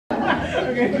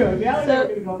Okay, good. Now we're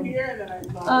going to go here, and then I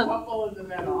saw a couple in the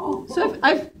middle. So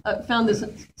I've found this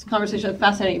conversation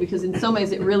fascinating because in some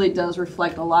ways it really does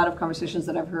reflect a lot of conversations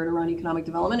that I've heard around economic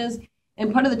development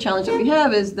and part of the challenge that we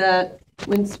have is that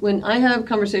when I have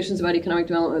conversations about economic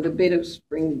development with the Beta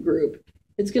Spring group,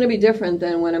 it's going to be different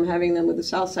than when I'm having them with the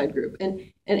Southside group.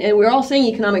 And we're all saying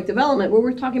economic development, where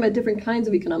we're talking about different kinds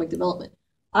of economic development.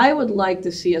 I would like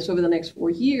to see us over the next 4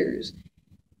 years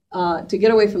to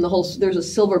get away from the whole, there's a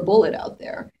silver bullet out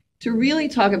there, to really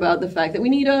talk about the fact that we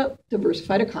need a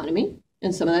diversified economy.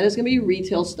 And some of that is going to be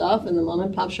retail stuff and the mom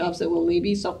and pop shops that will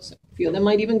maybe, a few of them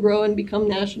might even grow and become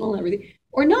national and everything,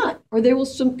 or not, or they will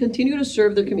continue to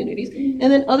serve their communities.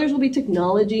 And then others will be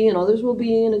technology and others will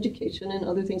be in education and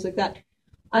other things like that.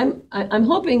 I'm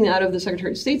hoping out of the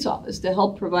Secretary of State's office to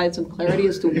help provide some clarity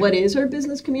as to what is our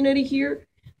business community here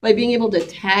by being able to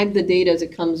tag the data as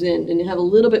it comes in and have a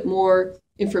little bit more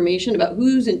information about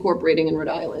who's incorporating in Rhode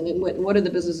Island and what are the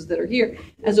businesses that are here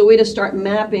as a way to start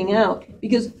mapping out.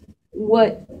 Because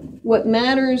what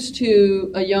matters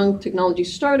to a young technology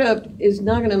startup is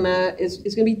not going to is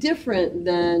going to be different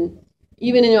than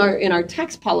even in our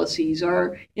tax policies,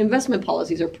 our investment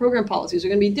policies, our program policies are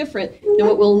going to be different than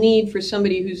what we'll need for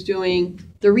somebody who's doing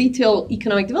the retail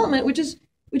economic development, which is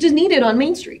needed on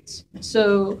main streets.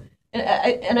 So,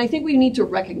 and I think we need to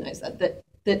recognize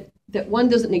that one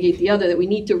doesn't negate the other, that we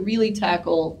need to really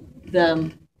tackle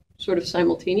them sort of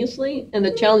simultaneously. And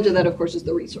the challenge of that, of course, is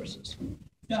the resources.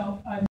 So,